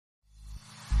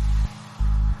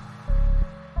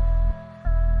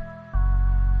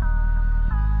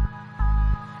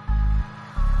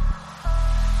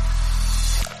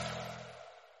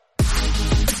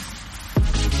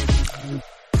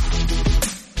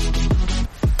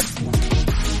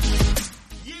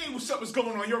what's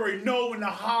going on. You already know when the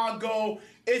high go.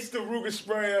 It's the Ruger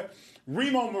Sprayer,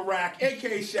 Remo Marak,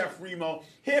 a.k.a. Chef Remo,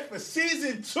 here for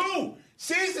season 2.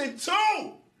 Season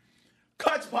 2!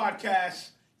 Cuts Podcast.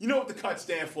 You know what the cuts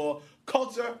stand for.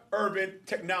 Culture, urban,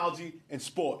 technology, and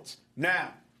sports.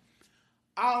 Now,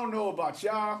 I don't know about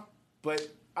y'all, but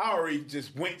I already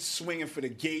just went swinging for the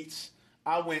gates.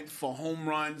 I went for home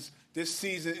runs. This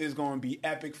season is going to be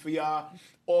epic for y'all.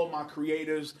 All my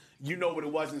creators, you know what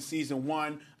it was in season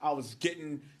 1. I was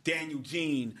getting Daniel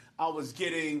Jean. I was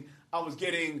getting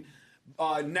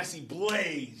Nessie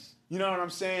Blaze. You know what I'm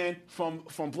saying?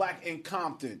 From Black Ink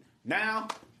Compton. Now,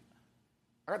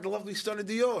 I got the lovely Stunna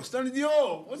Dior. Stunna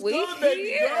Dior, what's good,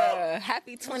 baby girl?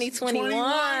 Happy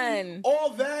 2021.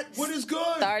 All that, what is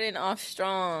good? Starting off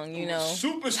strong, you know.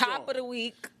 Super Top strong. of the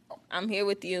week. I'm here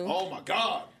with you. Oh, my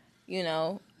God. You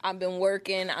know, I've been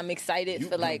working. I'm excited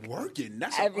for like working.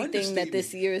 That's everything that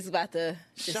this year is about to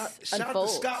shout unfold. out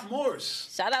to Scott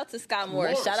Morris. Shout out to Scott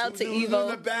Morris. Shout out to Evo. Evo.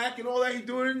 In the back and all that he's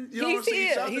doing. You know He's what I'm saying?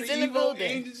 here. Shout out He's to in the the Evo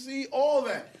building. agency, all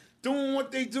that. Doing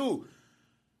what they do.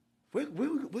 Where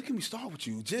can we start with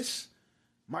you? Just,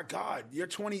 my God, your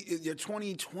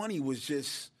 2020 was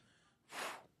just...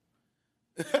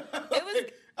 It was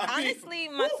honestly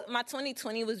my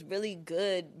 2020 was really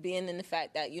good, being in the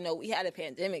fact that, you know, we had a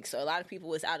pandemic, so a lot of people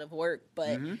was out of work.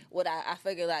 But what I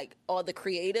figured, like, all the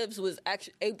creatives was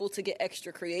actually able to get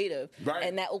extra creative, Right.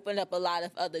 and that opened up a lot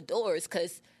of other doors.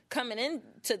 Because coming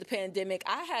into the pandemic,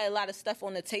 I had a lot of stuff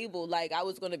on the table. Like, I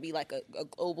was going to be like a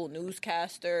global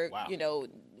newscaster, Wow. you know,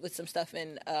 with some stuff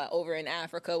in over in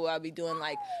Africa, where I'll be doing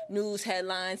like news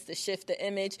headlines to shift the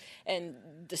image. And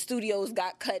the studios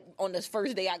got cut on the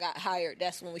first day I got hired.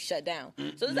 That's when we shut down.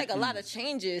 So there's like a lot of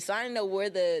changes. So I didn't know where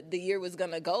the year was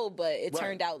gonna go, but it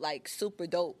turned out like super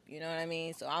dope. You know what I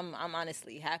mean? So I'm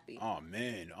honestly happy. Oh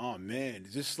man.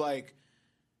 Just like,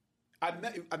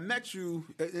 I met you,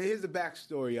 here's the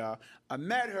backstory, y'all. I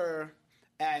met her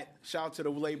at, shout out to the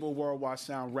label Worldwide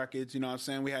Sound Records, you know what I'm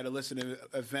saying? We had a listening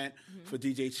event for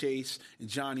DJ Chase and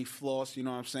Johnny Floss, you know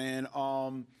what I'm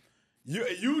saying?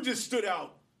 You just stood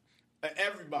out at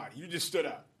everybody. You just stood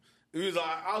out. It was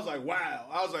like, I was like, wow.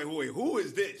 I was like, wait, who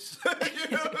is this?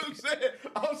 You know what I'm saying?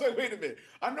 I was like, wait a minute.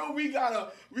 I know we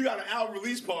got an album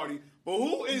release party, but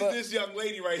who is this young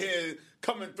lady right here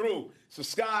coming through? So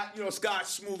Scott, you know, Scott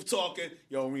smooth talking.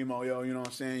 Yo, Remo, yo, you know what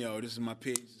I'm saying? Yo, this is my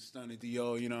page, Stunna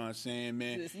Dior, you know what I'm saying,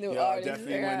 man? This new yo, artist,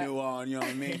 definitely yeah. went new on, you know what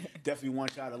I mean? Definitely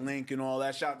want y'all to link and all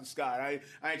that. Shout out to Scott. I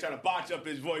ain't trying to botch up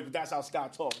his voice, but that's how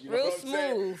Scott talks. You know Real what I'm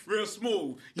saying? smooth. Real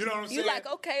smooth. You know what I'm saying? You like,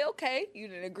 okay. You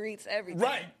didn't agree to everything.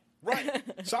 Right.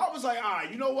 So I was like, all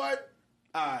right, you know what?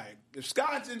 All right, if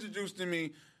Scott's introduced to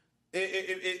me,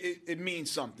 it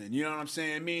means something. You know what I'm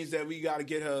saying? It means that we got to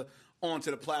get her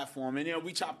onto the platform. And, you know,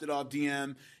 we chopped it off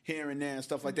DM here and there and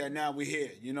stuff like that. Now we're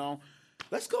here, you know?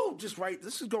 Let's just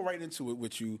go right into it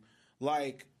with you.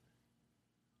 Like,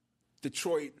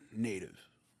 Detroit native.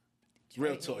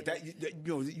 Real talk.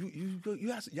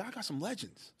 Y'all got some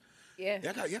legends. Yeah.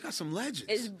 Y'all got some legends.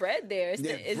 It's bred there. It's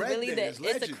a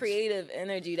legends. creative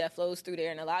energy that flows through there,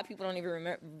 and a lot of people don't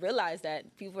even realize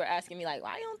that. People are asking me like,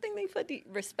 "Why you don't think they put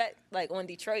respect like on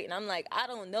Detroit?" And I'm like, I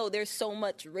don't know. There's so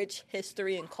much rich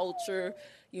history and culture,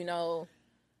 you know,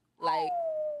 like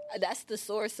that's the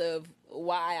source of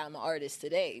why I'm an artist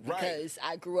today, because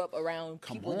I grew up around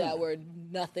people that were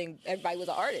nothing. Everybody was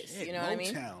an artist. Yeah, you know what I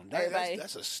mean? Motown.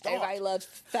 That's a start. Everybody loves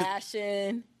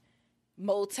fashion.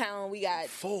 Motown, we got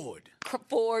Ford,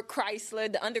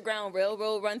 Chrysler, the Underground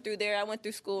Railroad run through there. I went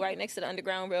through school right next to the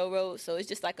Underground Railroad, so it's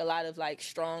just like a lot of like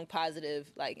strong,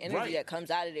 positive like energy that comes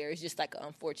out of there. It's just like an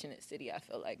unfortunate city, I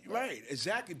feel like. Right,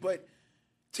 exactly. But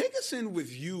take us in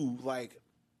with you, like,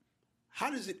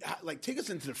 how does it, like, take us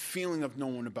into the feeling of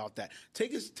knowing about that.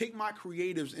 Take my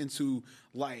creatives into,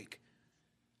 like,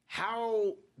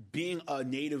 how being a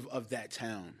native of that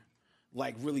town,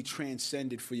 like, really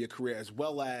transcended for your career, as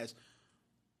well as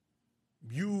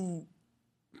you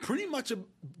pretty much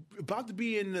about to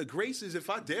be in the graces, if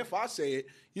I say it,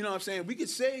 you know what I'm saying? We could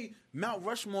say Mount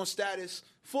Rushmore status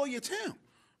for your town.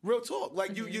 Real talk.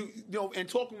 Like, you know, and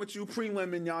talking with you,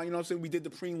 prelim and y'all, you know what I'm saying? We did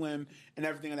the prelim and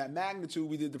everything of that magnitude.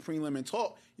 We did the prelim and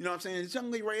talk. You know what I'm saying? This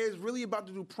young lady right here is really about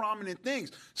to do prominent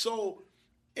things. So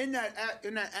in that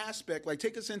aspect, like,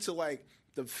 take us into, like,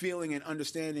 the feeling and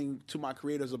understanding to my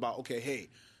creators about, okay, hey,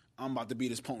 I'm about to be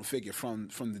this potent figure from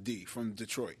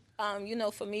Detroit. You know,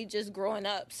 for me, just growing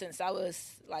up, since I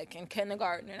was like in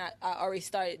kindergarten, and I already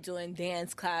started doing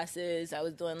dance classes. I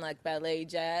was doing like ballet,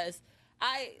 jazz.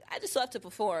 I just love to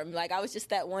perform. Like, I was just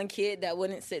that one kid that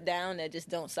wouldn't sit down, that just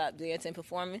don't stop dancing,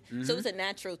 performing. So it was a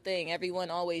natural thing.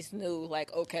 Everyone always knew,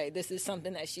 like, okay, this is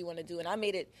something that she want to do. And I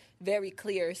made it very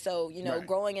clear. So, you know,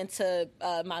 growing into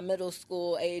my middle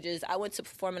school ages, I went to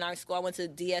performing arts school. I went to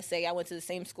DSA. I went to the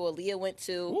same school Leah went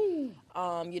to.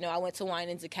 You know, I went to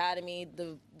Winans Academy,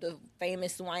 the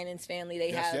famous Winans family.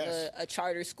 They have a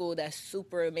charter school that's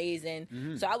super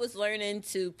amazing. So I was learning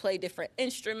to play different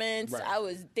instruments. I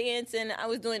was dancing. I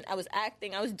was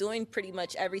acting. I was doing pretty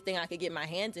much everything I could get my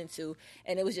hands into.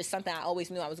 And it was just something I always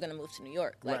knew I was going to move to New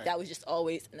York. Like, that was just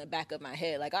always in the back of my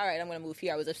head. Like, all right, I'm going to move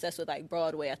here. I was obsessed with, like,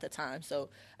 Broadway at the time. So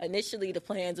initially the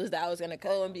plans was that I was going to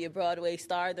go and be a Broadway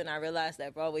star. Then I realized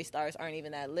that Broadway stars aren't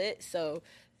even that lit. So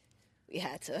we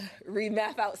had to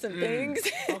remap out some things.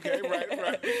 Okay,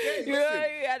 right. Hey, you know,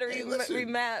 you had to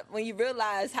remap when you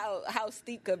realize how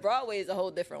steep, because Broadway is a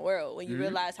whole different world. When you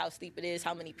realize how steep it is,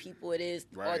 how many people it is,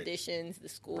 auditions, the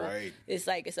school, it's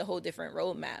like it's a whole different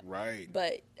roadmap. Right.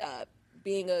 But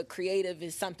being a creative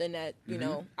is something that, you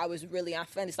know, I was really,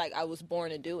 it's like I was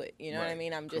born to do it. You know what I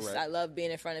mean? I love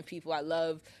being in front of people. I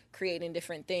love creating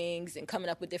different things and coming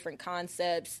up with different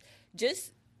concepts.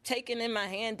 Just taking in my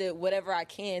hand to whatever I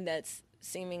can that's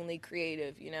seemingly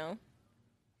creative, you know?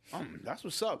 That's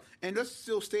what's up. And let's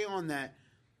still stay on that.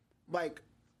 Like,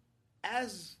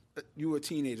 as you were a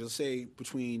teenager, let's say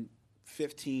between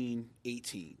 15,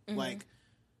 18, like,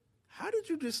 how did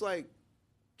you just, like,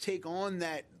 take on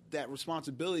that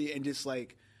responsibility and just,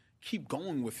 like, keep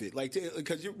going with it? Like,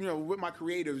 because, you know, with my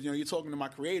creatives, you know, you're talking to my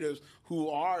creatives who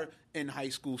are in high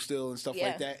school still and stuff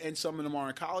like that, and some of them are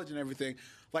in college and everything.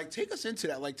 Like, take us into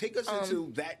that. Like, take us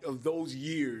into that of those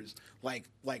years. Like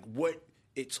what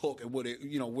it took and what it,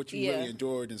 you know, what you really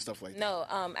endured and stuff like that. No,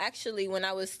 actually, when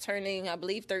I was turning, I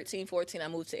believe 13, 14, I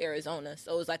moved to Arizona.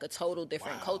 So it was like a total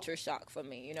different culture shock for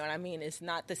me. You know what I mean? It's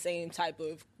not the same type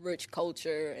of rich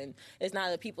culture, and it's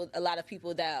not a lot of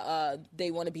people that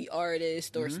they want to be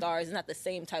artists or stars. It's not the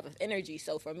same type of energy.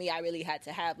 So for me, I really had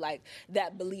to have like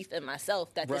that belief in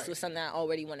myself that this was something I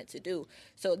already wanted to do.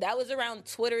 So that was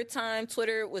around Twitter time.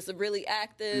 Twitter was really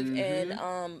active,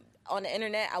 and on the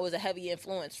internet, I was a heavy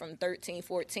influence from 13,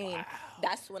 14. Wow.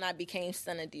 That's when I became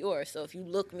Stunna Dior. So if you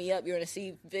look me up, you're going to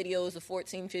see videos of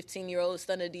 14, 15-year-old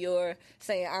Stunna Dior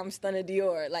saying, I'm Stunna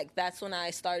Dior. Like, that's when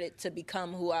I started to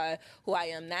become who I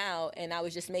am now. And I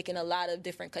was just making a lot of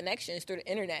different connections through the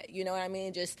internet. You know what I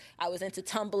mean? I was into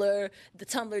Tumblr. The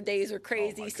Tumblr days were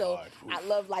crazy. So I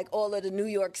love, like, all of the New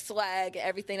York swag,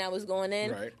 everything that was going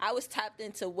in. Right. I was tapped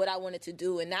into what I wanted to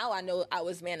do. And now I know I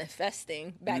was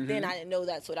manifesting. Back then, I didn't know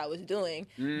that's what I was doing.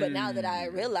 But now that I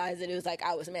realized it was like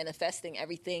I was manifesting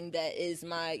everything that is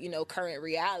my, you know, current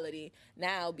reality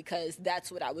now, because that's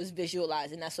what I was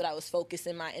visualizing. That's what I was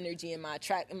focusing my energy and my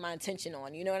attention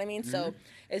on. You know what I mean? So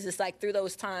it's just like through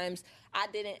those times, I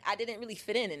didn't really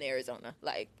fit in Arizona.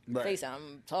 Like, face it,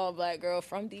 I'm a tall black girl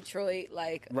from Detroit,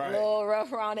 like a little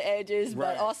rough around the edges,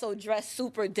 but also dressed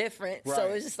super different. So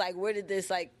it's just like, where did this,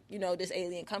 like, you know, this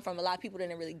alien come from? A lot of people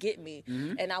didn't really get me.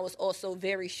 And I was also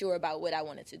very sure about what I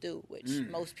wanted to do, which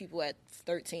most people at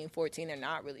 13, 14 are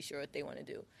not really sure what they want to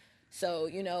do. So,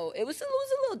 you know, it was a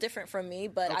little different from me,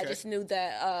 but I just knew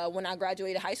that when I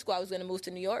graduated high school, I was going to move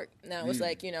to New York. Now, it was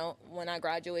like, you know, when I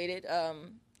graduated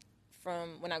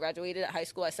high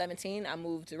school at 17, I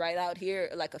moved right out here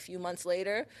like a few months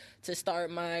later to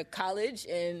start my college.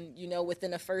 And, you know,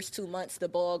 within the first 2 months, the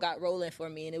ball got rolling for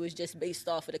me. And it was just based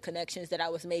off of the connections that I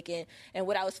was making and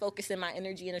what I was focusing my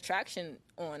energy and attraction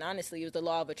on. Honestly, it was the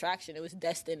law of attraction. It was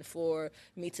destined for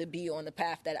me to be on the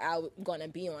path that I'm going to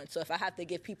be on. So if I have to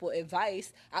give people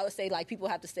advice, I would say, like, people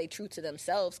have to stay true to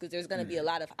themselves, because there's going to be a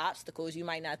lot of obstacles. You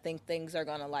might not think things are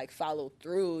going to, like, follow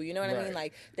through. You know what I mean?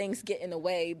 Like, things get in the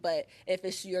way, but if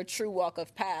it's your true walk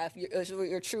of path,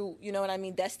 your true, you know what I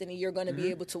mean, destiny, you're going to be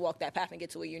able to walk that path and get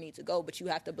to where you need to go. But you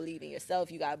have to believe in yourself.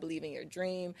 You got to believe in your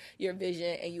dream, your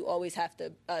vision, and you always have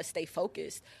to stay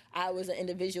focused. I was an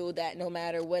individual that no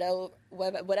matter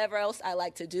whatever else I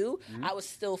like to do, I was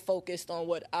still focused on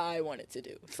what I wanted to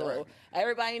do. So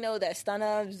everybody know that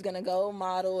Stunna is going to go,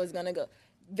 model is going to go.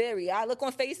 I look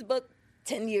on Facebook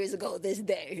 10 years ago this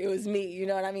day, it was me, you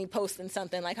know what I mean, posting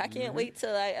something like, I can't wait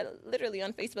till I literally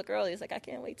on Facebook earlier, it's like, I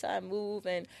can't wait till I move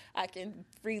and I can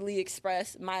freely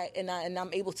express and I'm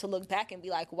able to look back and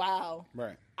be like, wow,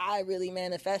 I really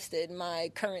manifested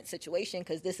my current situation,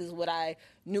 because this is what I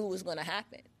knew was going to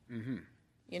happen.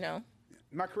 You know,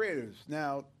 my creatives.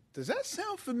 Now, does that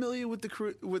sound familiar with the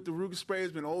Ruger Spray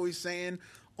has been always saying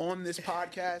on this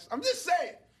podcast? I'm just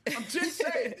saying.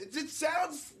 It just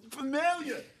sounds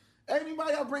familiar.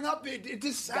 Anybody I bring up, it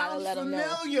just sounds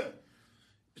familiar.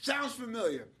 Sounds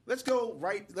familiar. Let's go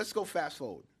fast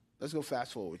forward.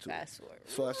 Fast forward.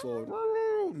 Fast forward.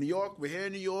 New York. We're here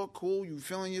in New York. Cool. You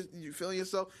feeling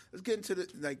yourself? Let's get into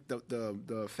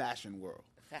the fashion world.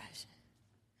 Fashion.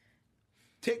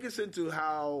 Take us into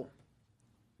how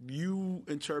you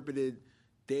interpreted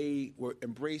they were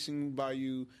embracing by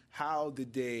you. How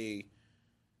did they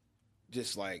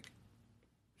just like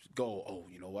go? Oh,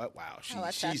 you know what? Wow,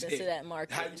 she's into it. That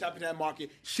market. How you tap into that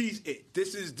market? She's it.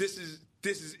 This is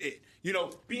it. You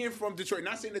know, being from Detroit,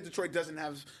 not saying that Detroit doesn't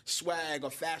have swag or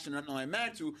fashion or nothing like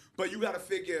that too, but you got to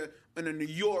figure in a New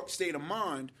York state of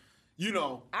mind, you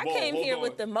know. I came here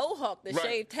with the mohawk, the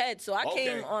shaved head, so I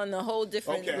came on a whole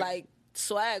different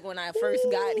swag when I first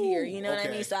got here. You know what I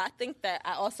mean? So I think that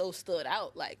I also stood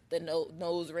out, like the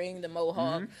nose ring, the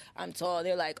mohawk. I'm tall.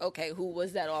 They're like, okay, who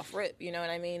was that off rip? You know what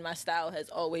I mean? My style has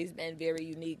always been very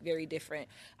unique, very different.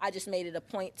 I just made it a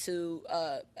point to,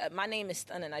 my name is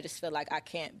Stunning. I just feel like I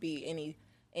can't be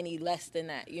any less than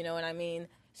that. You know what I mean?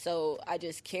 So I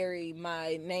just carry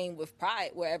my name with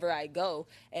pride wherever I go.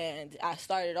 And I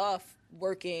started off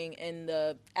working in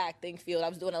the acting field. I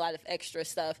was doing a lot of extra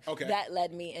stuff. That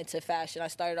led me into fashion. I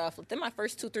started off within my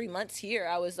first 2-3 months here.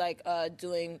 I was like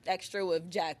doing extra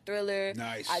with Jack Thriller.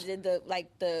 Nice. I did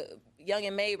the Young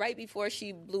and May right before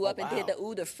she blew up and did the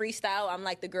freestyle. I'm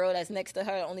like the girl that's next to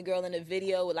her, the only girl in the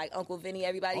video with like Uncle Vinny,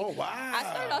 everybody. Oh wow. I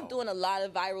started off doing a lot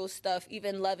of viral stuff,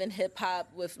 even Love and Hip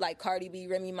Hop with like Cardi B,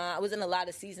 Remy Ma. I was in a lot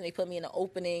of seasons. They put me in the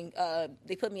opening.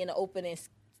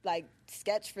 Like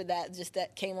sketch for that, just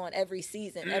that came on every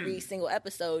season, every single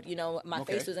episode. You know, my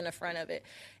face was in the front of it,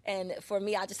 and for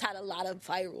me, I just had a lot of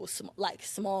viral, like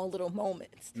small little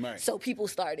moments. Right. So people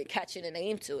started catching a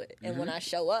name to it, and when I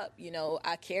show up, you know,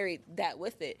 I carried that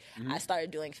with it. I started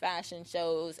doing fashion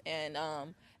shows, and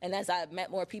as I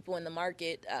met more people in the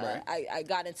market, I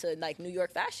got into like New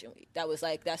York Fashion Week.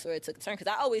 That's where it took a turn,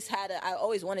 because I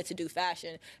always wanted to do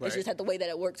fashion. It's just that the way that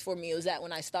it worked for me was that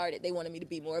when I started, they wanted me to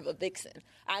be more of a vixen.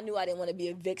 I knew I didn't want to be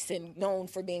a vixen, known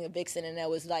for being a vixen, and that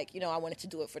was like, you know, I wanted to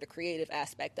do it for the creative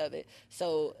aspect of it.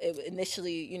 So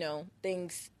initially, you know,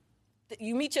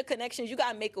 you meet your connections, you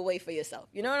got to make a way for yourself.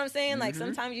 You know what I'm saying? Like,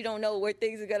 sometimes you don't know where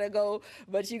things are going to go,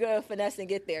 but you're going to finesse and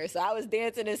get there. So I was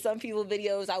dancing in some people's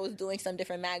videos. I was doing some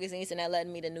different magazines, and that led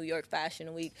me to New York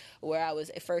Fashion Week, where I went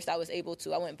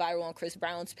viral on Chris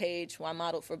Brown's page, where I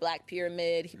modeled for Black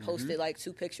Pyramid. He posted like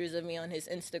 2 pictures of me on his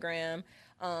Instagram.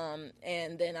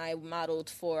 And then I modeled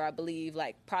for, I believe,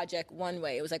 like Project One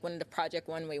Way. It was like one of the Project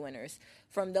One Way winners.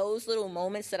 From those little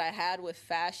moments that I had with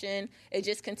fashion, it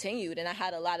just continued. And I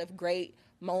had a lot of great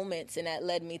moments, and that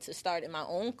led me to start in my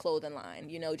own clothing line.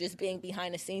 You know, just being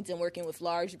behind the scenes and working with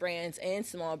large brands and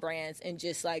small brands, and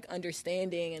just like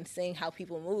understanding and seeing how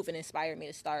people move, and inspired me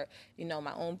to start, you know,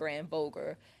 my own brand, Vogue.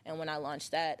 And when I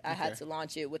launched that, I had to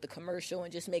launch it with a commercial,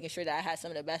 and just making sure that I had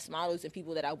some of the best models and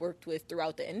people that I worked with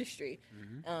throughout the industry.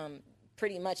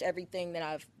 Pretty much everything that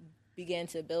I've began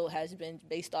to build has been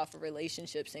based off of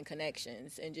relationships and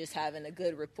connections, and just having a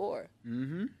good rapport.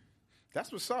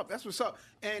 That's what's up.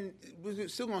 And we're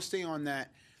still gonna stay on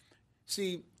that.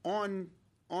 See, on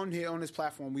here on this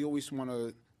platform, we always want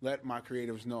to let my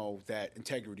creatives know that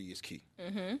integrity is key.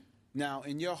 Now,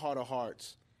 in your heart of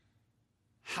hearts,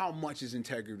 how much is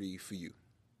integrity for you?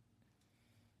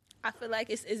 I feel like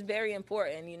it's very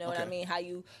important, you know what I mean? How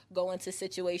you go into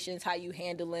situations, how you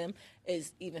handle them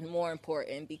is even more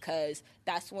important, because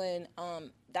that's when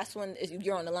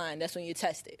you're on the line. That's when you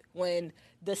test it. When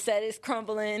the set is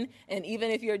crumbling, and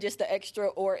even if you're just the extra,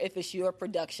 or if it's your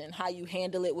production, how you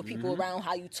handle it with people around,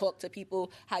 how you talk to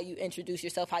people, how you introduce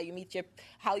yourself, how you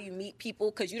meet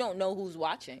people, because you don't know who's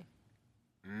watching.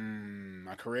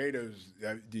 My creatives,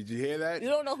 did you hear that? You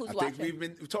don't know who's watching. I think we've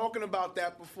been talking about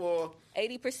that before.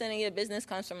 80% of your business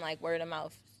comes from like word of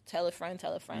mouth. Tell a friend.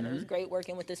 It was great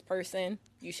working with this person.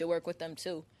 You should work with them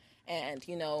too. And,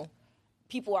 you know,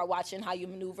 people are watching how you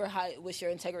maneuver, what's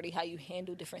your integrity, how you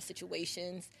handle different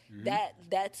situations.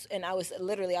 And I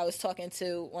was talking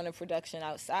to one of production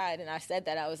outside, and I said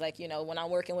that I was like, you know, when I'm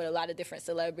working with a lot of different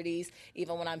celebrities,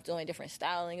 even when I'm doing different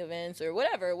styling events or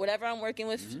whatever I'm working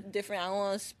with different, I don't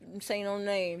want to say no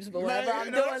names, but whenever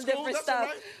I'm doing different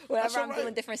stuff,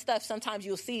 doing different stuff, sometimes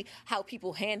you'll see how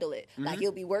people handle it. Like,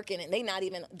 you'll be working and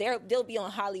they'll be on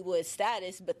Hollywood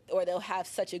status, or they'll have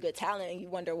such a good talent, and you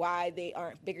wonder why they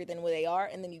aren't bigger than where they are.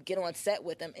 And then you get on set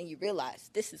with them and you realize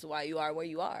this is why you are where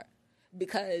you are,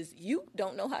 because you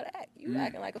don't know how to act. You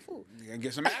acting like a fool. You gotta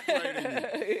get some act right in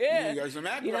you. Yeah. You got some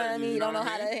act You know right what I in mean? you. You don't know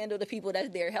how to handle the people that's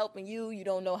there helping you. You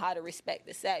don't know how to respect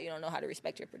the set. You don't know how to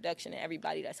respect your production and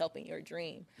everybody that's helping your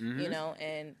dream. You know,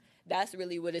 and that's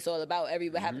really what it's all about.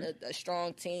 Everybody having a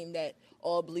strong team that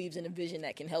all believes in a vision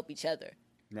that can help each other.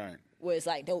 Right. Where it's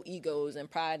like no egos and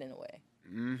pride in a way.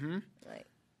 Mm-hmm. Like,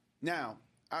 Now,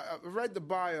 I read the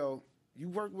bio. You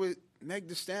work with Meg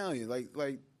Thee Stallion.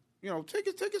 Like, you know, take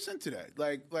us into that.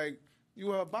 Like you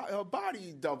were her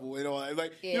body double and all that.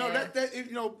 Like, you know, Yeah.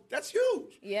 that's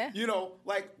huge. Yeah. You know,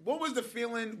 like, what was the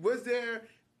feeling? Was there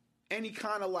any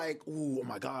kind of like, ooh, oh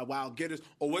my God, wow, get us?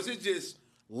 Or was it just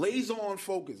laser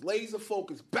focus,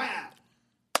 bam,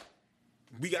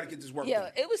 we got to get this work yo,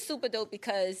 done? it was super dope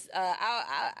because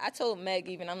I told Meg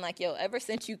even, I'm like, yo, ever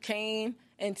since you came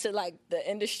into like the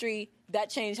industry, that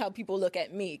changed how people look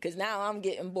at me. Because now I'm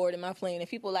getting bored in my plane and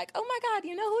people are like, oh my God,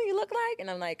 you know who you look like? And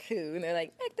I'm like, who? And they're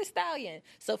like, Meg Thee Stallion.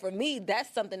 So for me,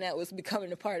 that's something that was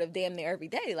becoming a part of damn near every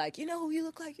day. Like, you know who you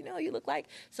look like? You know who you look like?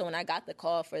 So when I got the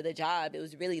call for the job, it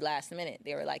was really last minute.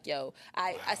 They were like, yo,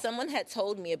 someone had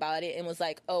told me about it and was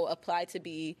like, oh, apply to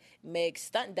be Meg's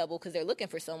stunt double because they're looking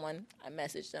for someone. I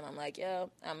messaged them. I'm like, yo,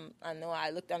 I know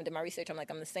I looked down, did my research. I'm like,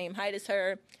 I'm the same height as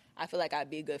her. I feel like I'd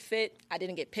be a good fit. I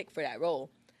didn't get picked for that role.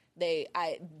 The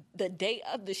day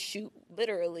of the shoot,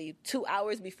 literally 2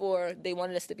 hours before they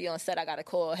wanted us to be on set, I got a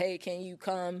call. Hey, can you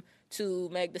come to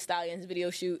Meg Thee Stallion's video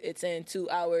shoot? It's in 2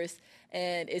 hours,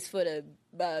 and it's for the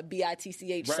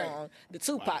BITCH song, the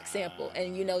Tupac sample.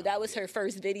 And, you know, that was her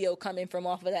first video coming from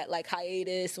off of that, like,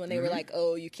 hiatus when they were like,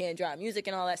 oh, you can't drop music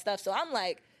and all that stuff. So I'm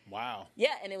like, wow.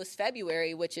 Yeah, and it was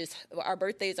February, which is, our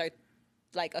birthdays are,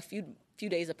 like, a few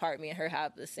days apart. Me and her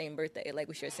have the same birthday. Like,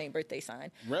 we share the same birthday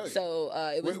sign. Really? So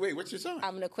it was. Wait, what's your sign?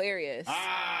 I'm an Aquarius.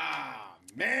 Ah,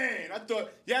 man. I thought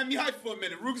you had me hyped for a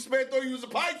minute. Ruger Spade thought you was a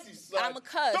Pisces, son. I'm a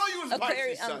cusp. Thought you was a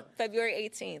Pisces, son. I'm February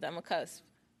 18th. I'm a cusp.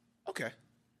 Okay.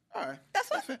 All right. That's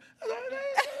what.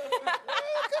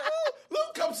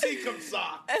 Little come see, come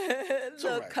saw.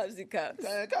 Little right. cubsy cups.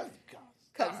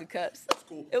 Cubsy Cups. That's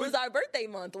cool. It was our birthday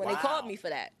month when they called me for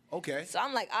that. Okay. So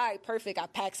I'm like, all right, perfect. I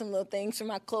packed some little things for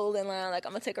my clothing line. Like,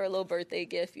 I'm going to take her a little birthday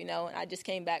gift, you know. And I just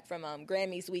came back from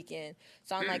Grammys weekend.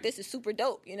 So I'm like, this is super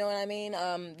dope. You know what I mean?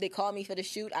 They called me for the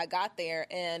shoot. I got there.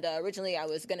 And originally I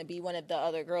was going to be one of the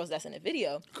other girls that's in the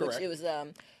video. Correct. Which it was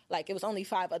it was only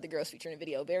 5 other girls featured in the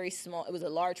video. Very small. It was a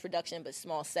large production, but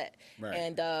small set. Right.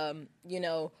 And, you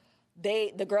know,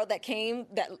 the girl that came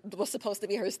that was supposed to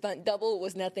be her stunt double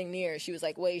was nothing near. She was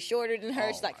like way shorter than her.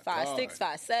 She's like 5'6",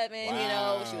 5'7", you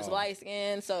know. She was light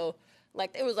skinned. So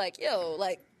like it was like, yo,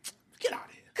 like, get out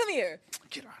of here. Come here.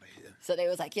 Get out of here. So they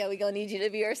was like, yo, we gonna need you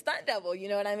to be our stunt double. You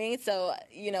know what I mean? So,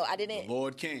 you know, The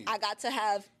Lord came. I got to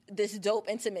have this dope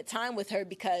intimate time with her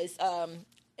because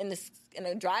in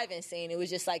a driving scene, it was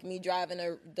just like me driving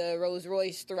the Rolls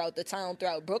Royce throughout the town,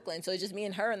 throughout Brooklyn. So it's just me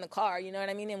and her in the car, you know what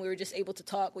I mean? And we were just able to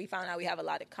talk. We found out we have a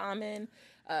lot in common.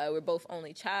 We're both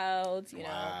only childs, you know.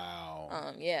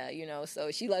 Wow. Yeah, you know, so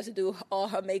she loves to do all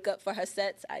her makeup for her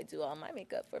sets. I do all my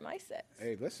makeup for my sets.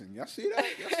 Hey, listen, y'all see that?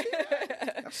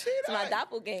 It's my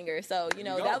doppelganger. So, you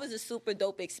know, that was a super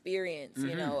dope experience.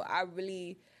 You know, I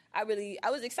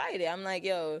was excited. I'm like,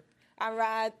 yo, I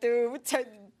ride through,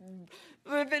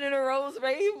 living in a Rolls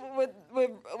Royce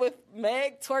with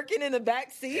Meg twerking in the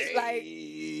back seat. Hey. Like,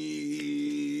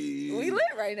 we lit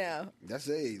right now. That's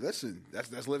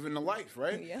living the life,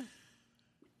 right? Yeah.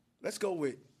 Let's go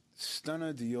with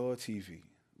Stunna Dior TV.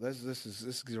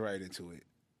 Let's get right into it.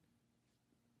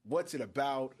 What's it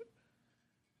about?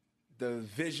 The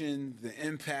vision, the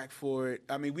impact for it.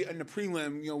 I mean, we in the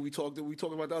prelim, you know, we talked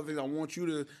about the other things. I want you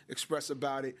to express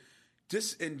about it.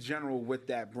 Just in general with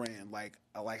that brand, like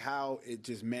how it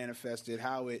just manifested,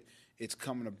 how it's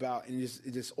coming about, and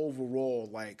just overall,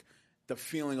 like the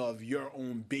feeling of your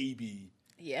own baby.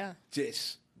 Yeah.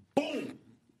 Just boom.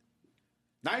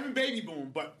 Not even baby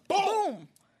boom, but boom.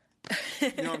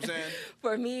 You know what I'm saying?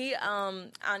 For me,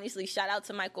 honestly, shout out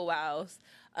to Michael Wiles,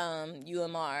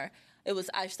 UMR. I was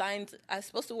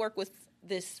supposed to work with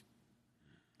this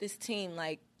team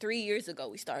like 3 years ago.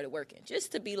 We started working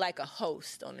just to be like a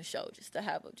host on the show,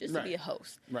 to be a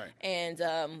host. Right. And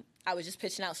I was just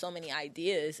pitching out so many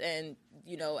ideas, and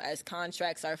you know, as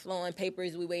contracts are flowing,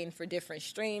 papers, we waiting for different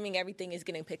streaming, everything is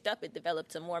getting picked up. It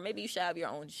developed to more, maybe you should have your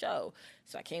own show.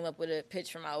 So I came up with a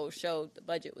pitch for my old show. The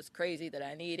budget was crazy that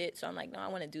I needed. So I'm like, no, I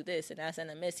want to do this. And as in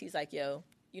a miss, he's like, yo,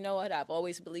 you know what? I've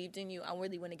always believed in you. I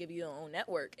really want to give you your own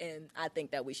network. And I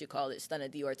think that we should call it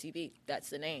Stunna Dior TV. That's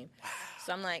the name.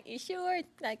 So I'm like, you sure?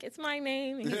 Like, it's my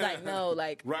name? And he's like, no,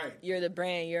 like, right. You're the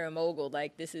brand. You're a mogul.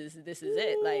 Like, this is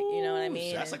it. Like, you know what I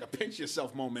mean? That's like a pinch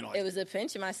yourself moment. It was a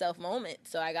pinch myself moment.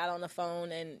 So I got on the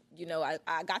phone and, you know,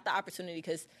 I got the opportunity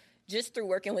because just through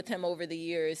working with him over the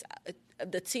years,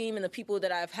 the team and the people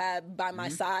that I've had by my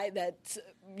side that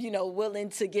willing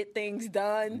to get things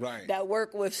done, Right. that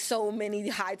work with so many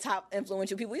high top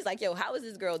influential people. He's like, yo, how is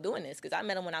this girl doing this? Because I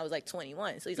met him when I was like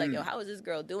 21. So he's like, yo, how is this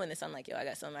girl doing this? I'm like, yo, I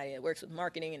got somebody that works with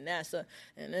marketing and NASA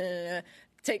and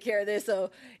take care of this.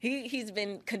 So he's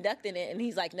been conducting it, and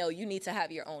he's like, no, you need to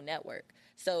have your own network.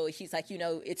 So he's like,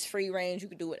 it's free range. You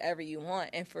can do whatever you want.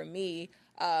 And for me,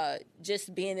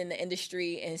 just being in the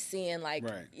industry and seeing like,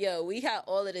 Right. yo, we had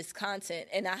all of this content,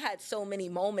 and I had so many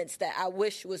moments that I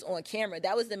wish was on camera.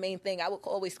 That was the main thing. I would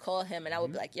always call him, and I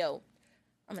would be like, yo,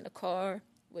 I'm in the car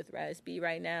with Raz B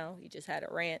right now. He just had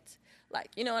a rant.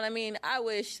 Like, you know what I mean? I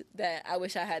wish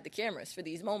I had the cameras for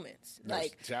these moments. Yes,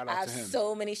 Like, shout out I have to him.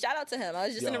 so many. Shout out to him. I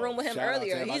was just in the room with him shout out to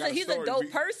earlier. him. I got a He's a story. dope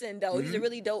person, though. He's a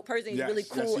really dope person. He's Yes, really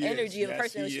cool yes, he is. energy of a Yes,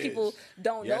 person, which he people is.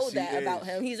 don't Yes, know he that about is.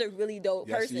 him. He's a really dope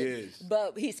Yes, person. he is.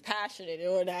 But he's passionate,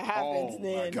 and when that happens, Oh,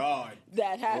 then my God.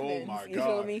 that happens. Oh, my you God.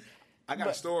 feel me? I got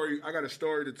a story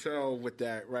to tell with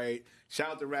that, right? Shout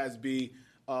out to Raz B.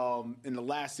 In the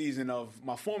last season of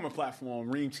my former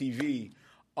platform, Ream TV,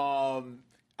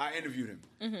 I interviewed him.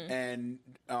 Mm-hmm.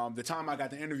 And the time I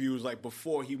got the interview was like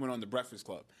before he went on the Breakfast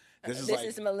Club. This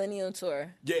is Millennium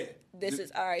Tour. Yeah. This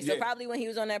is all right. So Yeah. probably when he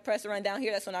was on that press run down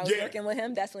here, that's when I was Yeah. working with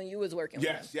him. That's when you was working with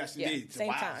him. Yes, Yeah, indeed. same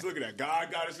Wow, time. look at that.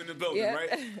 God got us in the building, Yeah.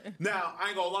 right? Now, I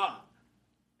ain't gonna lie.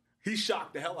 He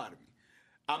shocked the hell out of me.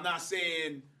 I'm not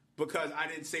saying because I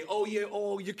didn't say, oh, yeah,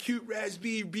 oh, you're cute, Raz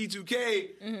B,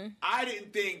 B2K. I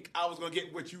didn't think I was going to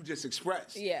get what you just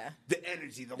expressed. Yeah. The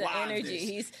energy, the The liveness. energy.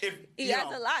 He you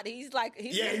has know, a lot. He's like,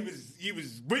 he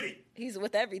was with it. he's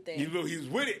with everything. He was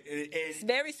with it. He's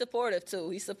very supportive too.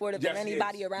 He's supportive Yes, of he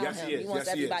anybody is. around Yes, him. he is. He wants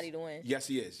Yes, he everybody is. to win. Yes,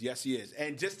 he is. Yes, he is.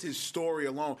 And just his story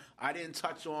alone, I didn't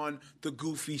touch on the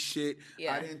goofy shit.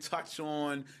 Yeah. I didn't touch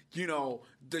on,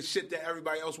 the shit that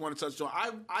everybody else wanted to touch on.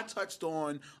 I touched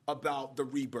on about the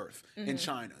rebirth in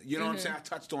China. You know what I'm saying? I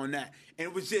touched on that. And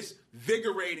it was just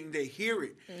vigorating to hear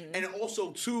it. And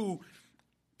also, too,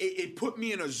 it put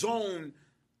me in a zone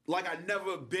like I'd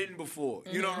never been before.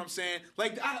 You know what I'm saying?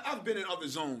 Like, I've been in other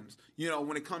zones,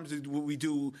 when it comes to what we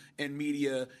do in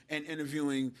media and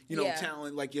interviewing, Yeah.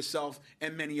 talent like yourself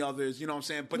and many others, you know what I'm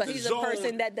saying? But the he's zone, a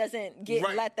person that doesn't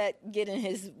Right. let that get in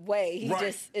his way. He Right.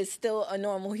 just is still a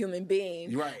normal human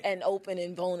being Right. and open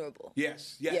and vulnerable.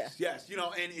 Yes. And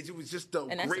it was just the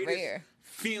And that's greatest rare.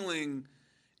 feeling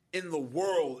in the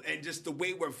world, and just the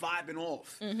way we're vibing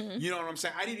off. You know what I'm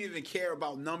saying? I didn't even care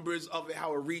about numbers of it,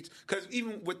 how it reached, because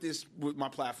even with my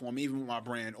platform, even with my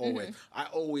brand, always, I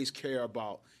always care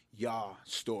about y'all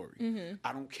story.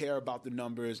 I don't care about the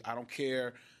numbers. I don't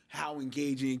care how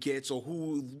engaging it gets or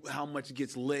how much it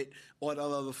gets lit or the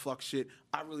other fuck shit.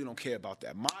 I really don't care about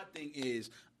that. My thing is,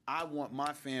 I want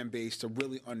my fan base to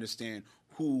really understand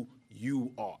who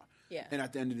you are. Yeah. And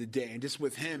at the end of the day, and just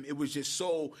with him, it was just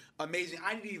so amazing.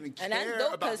 I didn't even And that's care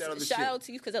dope about that other because shit. shout out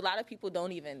to you because a lot of people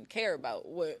don't even care about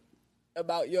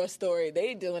your story.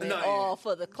 They doing it all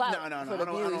for the clout, for the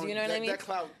views. You know what I mean? That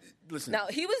clout, listen. Now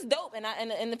he was dope,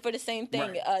 and for the same thing,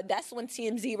 Right. that's when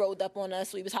TMZ rolled up on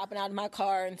us. We was hopping out of my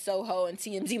car in Soho, and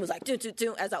TMZ was like, doo, doo,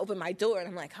 doo, as I opened my door, and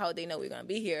I'm like, how would they know we're gonna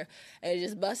be here? And it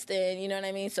just busted in, you know what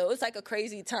I mean? So it was like a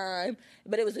crazy time,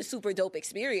 but it was a super dope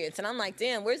experience. And I'm like,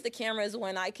 damn, where's the cameras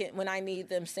when I need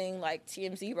them seeing like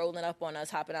TMZ rolling up on us,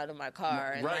 hopping out of my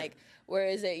car, and Right. like, where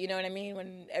is it? You know what I mean?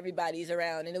 When everybody's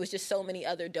around, and it was just so many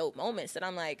other dope moments that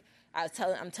I'm like.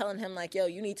 I'm telling him like, yo,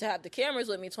 you need to have the cameras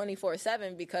with me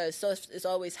 24/7 because it's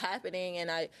always happening, and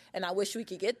I wish we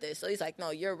could get this. So he's like,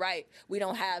 no, you're right. We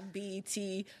don't have BET,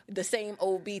 the same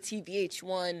old BT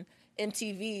VH1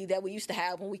 MTV that we used to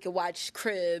have when we could watch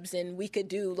Cribs and we could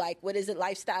do like, what is it,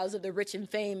 Lifestyles of the Rich and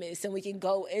Famous, and we can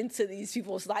go into these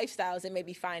people's lifestyles and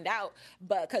maybe find out.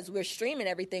 But because we're streaming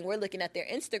everything, we're looking at their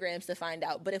Instagrams to find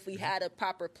out. But if we had a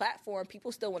proper platform,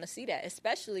 people still want to see that,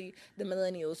 especially the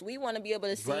millennials. We want to be able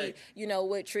to see, Right.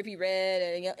 what Trippie Redd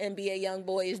and NBA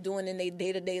YoungBoy is doing in their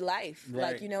day-to-day life.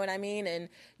 Right. Like, you know what I mean? And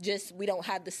just, we don't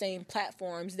have the same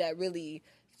platforms that really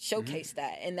showcase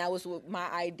that. And that was what my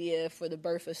idea for the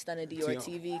birth of Stunna Dior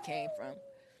TV came from.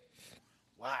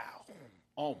 Wow.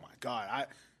 Oh my God.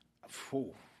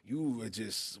 You were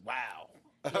just wow.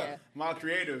 Yeah. My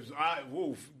creatives,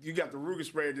 you got the Ruger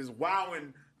spray just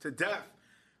wowing to death.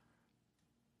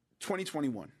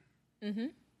 2021.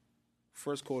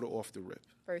 First quarter off the rip.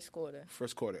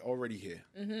 First quarter. Already here.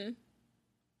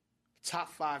 Top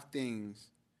 5 things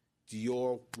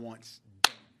Dior wants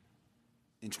done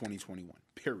in 2021.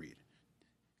 Period.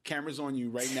 Cameras on you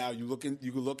right now. You can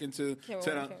look into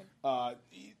right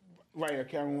here,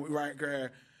 camera right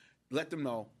here. Let them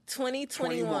know.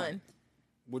 2021.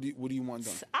 What do you want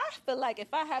done? I feel like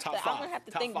if I have Top to, five. I'm gonna have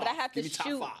to Top think, five. but I have Give to me top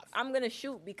shoot. five. I'm gonna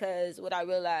shoot because what I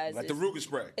realize Like is the Ruger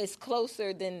spray. it's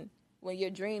closer than when your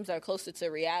dreams are closer to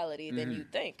reality than you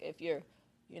think. If you're,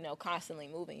 constantly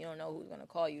moving, you don't know who's gonna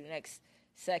call you the next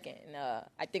second. And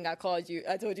I think I told you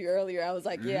earlier, I was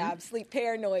like, yeah, I'm sleep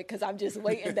paranoid because I'm just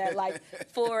waiting that like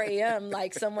 4 a.m.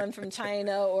 like someone from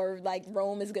China or like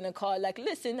Rome is gonna call like,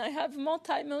 listen, I have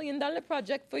multi-million-dollar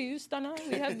project for you, Stunna.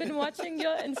 We have been watching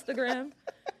your Instagram.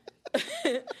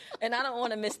 And I don't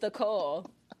want to miss the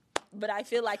call, but I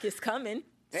feel like it's coming.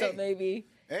 So maybe,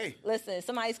 listen,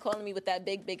 somebody's calling me with that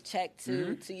big check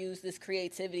to use this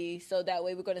creativity. So that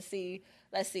way we're going to see,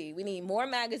 let's see, we need more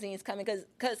magazines coming.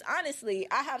 Because honestly,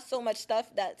 I have so much stuff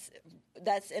that's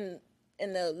in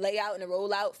the layout and the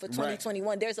rollout for 2021.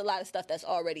 Right. There's a lot of stuff that's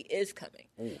already is coming.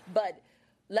 Ooh. But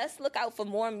let's look out for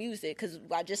more music because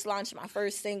I just launched my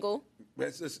first single.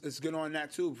 Let's get on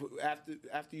that too.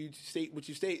 After you state what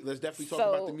you state, let's definitely talk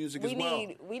about the music as well.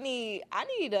 I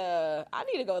need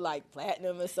to go like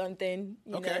platinum or something.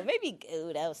 You know, maybe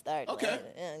gold. I'll start. Okay.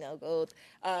 Gold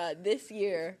this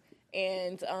year,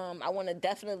 and I want to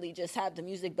definitely just have the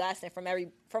music blasting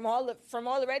from all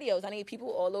the radios. I need people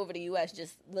all over the U.S.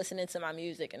 just listening to my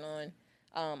music and on.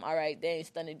 All right, then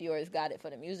Stunna Dior's got it for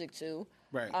the music too.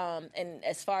 Right. And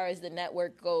as far as the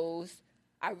network goes,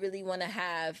 I really want to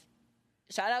have.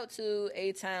 Shout out to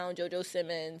A-Town, JoJo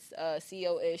Simmons,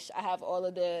 CEO-ish. I have all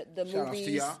of the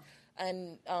movies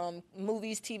and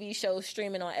movies, TV shows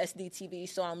streaming on SDTV.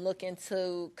 So I'm looking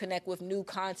to connect with new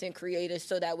content creators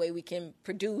so that way we can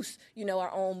produce,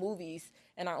 our own movies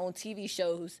and our own TV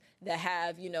shows that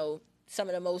have, some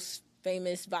of the most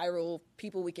famous viral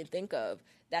people we can think of.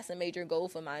 That's a major goal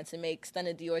for mine, to make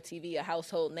Stunna Dior TV a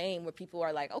household name where people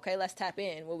are like, okay, let's tap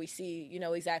in, where we see,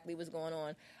 exactly what's going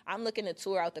on. I'm looking to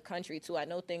tour out the country, too. I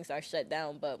know things are shut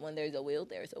down, but when there's a will,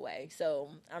 there's a way.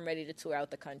 So I'm ready to tour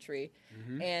out the country.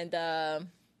 Mm-hmm. And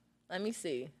let me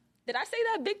see. Did I say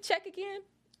that big check again?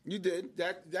 You did.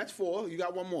 That's 4. You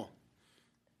got one more.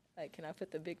 Like, can I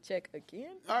put the big check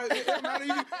again? All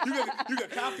right, you can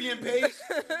copy and paste.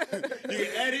 You can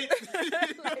edit. You know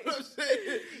what I'm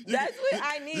saying? That's what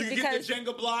I need. You can get the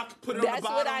Jenga block, put it on the bottom.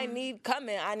 That's what I need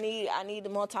coming. I need a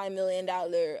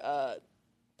multi-million-dollar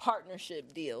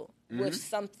partnership deal with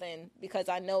something, because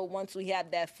I know once we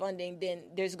have that funding, then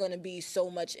there's going to be so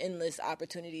much endless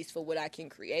opportunities for what I can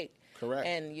create. Correct.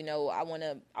 And I want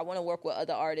to work with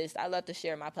other artists. I love to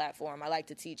share my platform. I like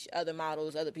to teach other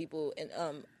models, other people,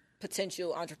 and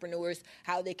potential entrepreneurs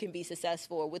how they can be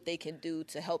successful or what they can do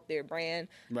to help their brand.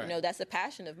 Right. That's a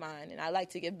passion of mine, and I like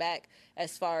to give back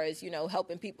as far as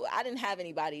helping people. I didn't have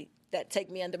anybody that take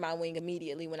me under my wing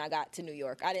immediately when I got to New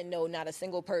York. I didn't know not a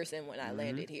single person when I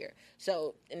landed here.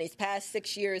 So in these past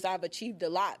 6 years, I've achieved a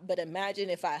lot, but imagine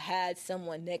if I had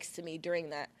someone next to me during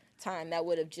that time that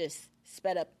would have just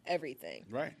sped up everything.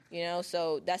 Right.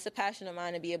 So that's a passion of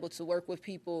mine, to be able to work with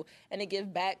people and to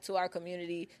give back to our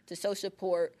community, to show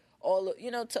support,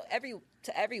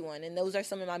 to everyone. And those are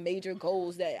some of my major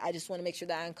goals that I just want to make sure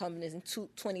that I encompass in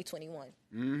 2021.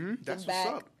 Mm-hmm. That's back,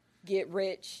 what's up. Get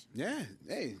rich. Yeah.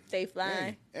 Hey. Stay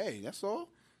flying. Hey, that's all.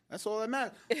 That's all that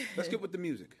matters. Let's get with the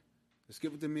music.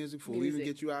 Before we even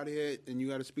get you out of here, and you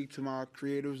got to speak to my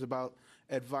creators about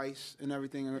advice and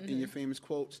everything in your famous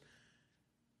quotes.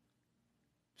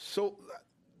 So,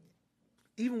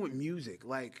 even with music,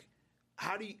 like,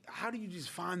 how do you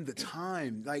just find the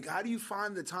time? Like, how do you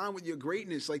find the time with your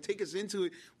greatness? Like, take us into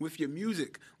it with your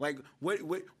music. Like, what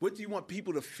do you want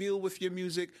people to feel with your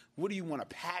music? What do you want to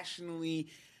passionately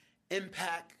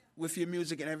impact with your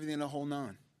music and everything, the whole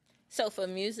nine? So for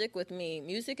music, with me,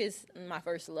 music is my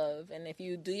first love. And if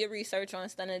you do your research on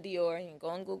Stunna Dior and you go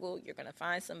on Google, you're going to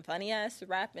find some funny-ass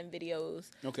rapping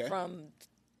videos from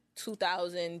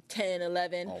 2010,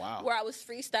 11, where I was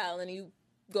freestyling. You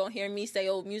gonna hear me say,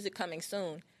 "Oh, music coming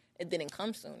soon." It didn't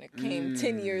come soon. It came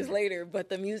 10 years later, but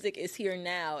the music is here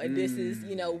now, and this is,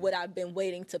 what I've been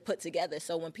waiting to put together.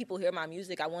 So when people hear my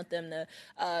music, I want them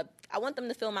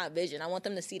to feel my vision. I want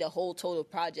them to see the whole total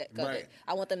project of it.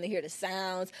 I want them to hear the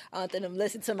sounds. I want them to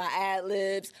listen to my ad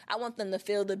libs. I want them to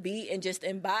feel the beat and just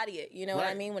embody it. You know what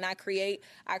I mean? When I create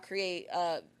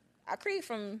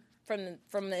from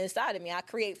the inside of me. I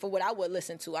create for what I would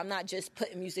listen to. I'm not just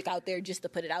putting music out there just to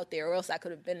put it out there, or else I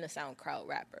could have been a SoundCloud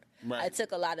rapper. Right. It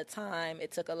took a lot of time.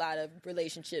 It took a lot of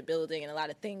relationship building and a lot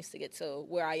of things to get to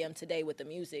where I am today with the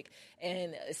music.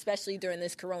 And especially during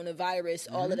this coronavirus,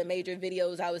 all of the major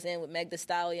videos I was in with Meg Thee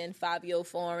Stallion, Fabio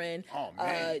Foreign. Oh,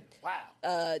 man.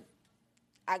 Wow.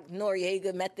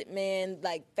 Noriega, Method Man,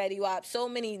 like Fetty Wap, so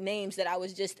many names that I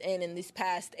was just in these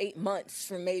past 8 months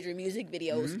from major music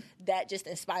videos that just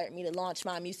inspired me to launch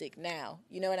my music now.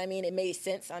 You know what I mean? It made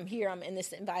sense. I'm here. I'm in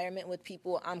this environment with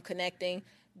people. I'm connecting.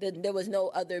 There was no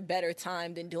other better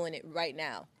time than doing it right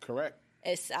now. Correct.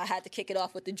 I had to kick it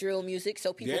off with the drill music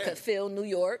so people could feel New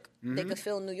York. They could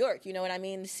feel New York, you know what I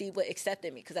mean? See what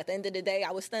accepted me. Because at the end of the day,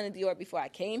 I was Stunna Dior before I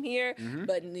came here,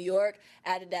 but New York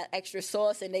added that extra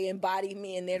sauce, and they embodied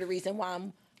me, and they're the reason why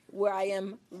I'm where I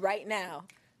am right now.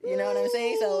 You know what I'm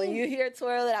saying? So when you hear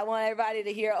Twirl It, I want everybody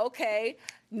to hear, okay,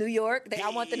 New York.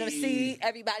 I want them to see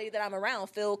everybody that I'm around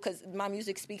feel, because my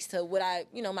music speaks to what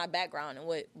my background and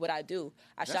what I do.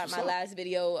 I shot my last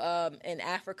video in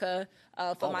Africa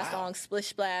for my song Splish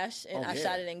Splash, and I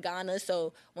shot it in Ghana.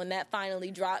 So when that finally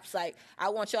drops, like, I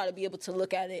want y'all to be able to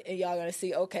look at it and y'all gonna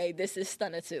see, okay, this is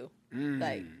Stunna too.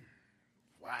 Like,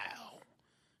 wow,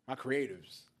 my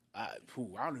creatives. I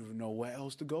don't even know where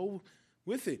else to go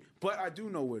with it, but I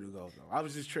do know where to go though. I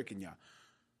was just tricking y'all.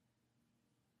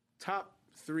 Top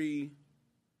 3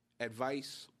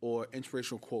 advice or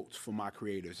inspirational quotes for my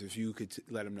creators, if you could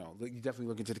let them know. You definitely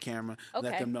look into the camera. Okay.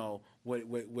 Let them know what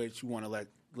you want to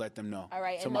let them know. All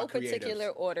right, in no particular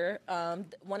order.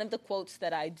 One of the quotes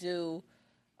that I do,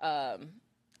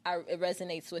 it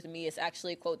resonates with me. It's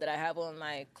actually a quote that I have on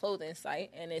my clothing site,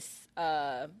 and it's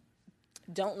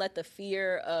don't let the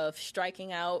fear of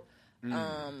striking out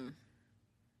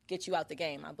get you out the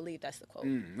game. I believe that's the quote.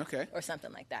 Okay. Or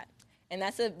something like that. And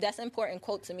that's an important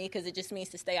quote to me, because it just means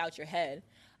to stay out your head.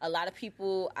 A lot of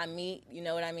people I meet, you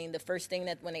know what I mean, the first thing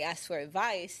that when they ask for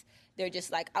advice, they're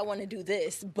just like, I want to do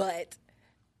this, but...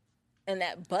 And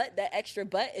that extra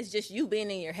but is just you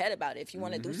being in your head about it. If you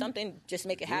want to do something, just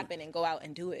make it happen and go out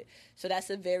and do it. So that's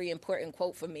a very important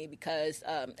quote for me, because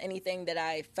anything that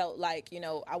I felt like,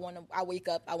 I wake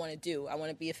up, I want to do. I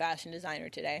want to be a fashion designer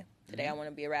today. Today I want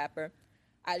to be a rapper.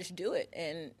 I just do it,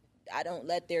 and I don't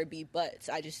let there be buts.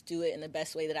 I just do it in the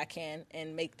best way that I can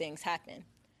and make things happen.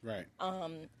 Right.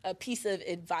 A piece of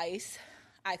advice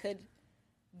I could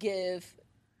give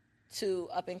to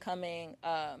up-and-coming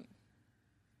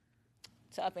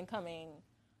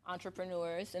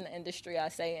entrepreneurs in the industry, I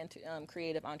say, and to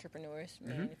creative entrepreneurs,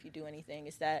 if you do anything,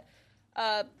 is that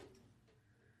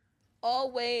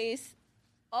always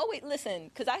listen,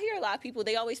 because I hear a lot of people,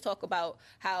 they always talk about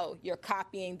how you're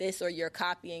copying this or you're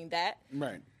copying that.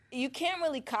 Right. You can't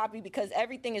really copy, because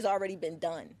everything has already been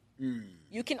done.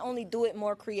 You can only do it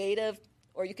more creative,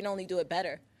 or you can only do it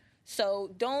better.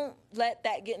 So don't let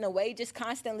that get in the way. Just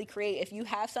constantly create. If you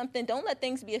have something, don't let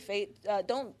things be afraid.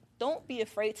 Don't be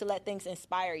afraid to let things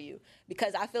inspire you,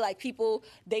 because I feel like people,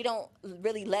 they don't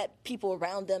really let people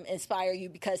around them inspire you,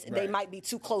 because they might be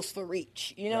too close for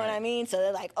reach. You know what I mean? So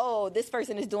they're like, oh, this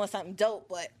person is doing something dope,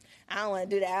 but I don't want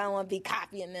to do that. I don't want to be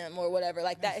copying them or whatever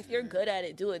like that. If you're good at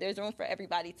it, do it. There's room for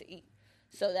everybody to eat.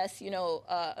 So that's,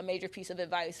 a major piece of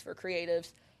advice for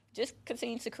creatives. Just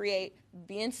continue to create,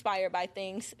 be inspired by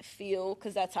things, feel,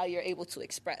 because that's how you're able to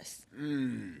express.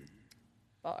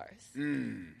 Bars.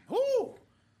 Woo!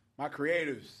 My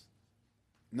creatives.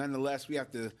 Nonetheless, we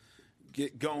have to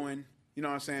get going. You know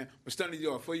what I'm saying? But Stunna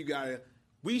Dior, before you got it,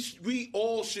 we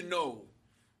all should know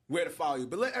where to follow you.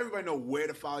 But let everybody know where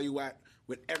to follow you at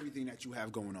with everything that you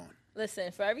have going on.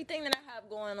 Listen, for everything that I have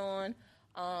going on,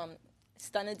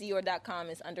 StunnaDior.com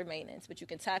is under maintenance, but you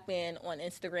can tap in on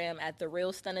Instagram at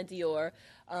TheRealStunnaDior.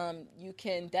 You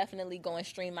can definitely go and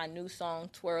stream my new song,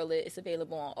 Twirl It. It's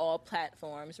available on all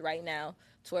platforms right now,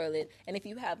 Twirl It. And if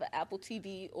you have an Apple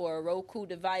TV or a Roku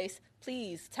device,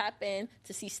 please tap in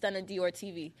to see Stunna Dior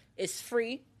TV. It's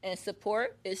free, and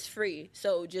support is free.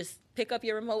 So just pick up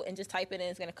your remote and just type it in.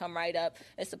 It's going to come right up,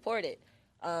 and support it.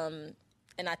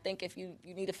 And I think if you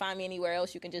need to find me anywhere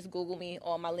else, you can just Google me.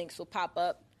 All my links will pop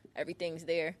up. Everything's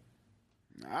there.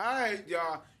 All right,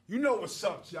 y'all. You know what's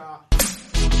up, y'all.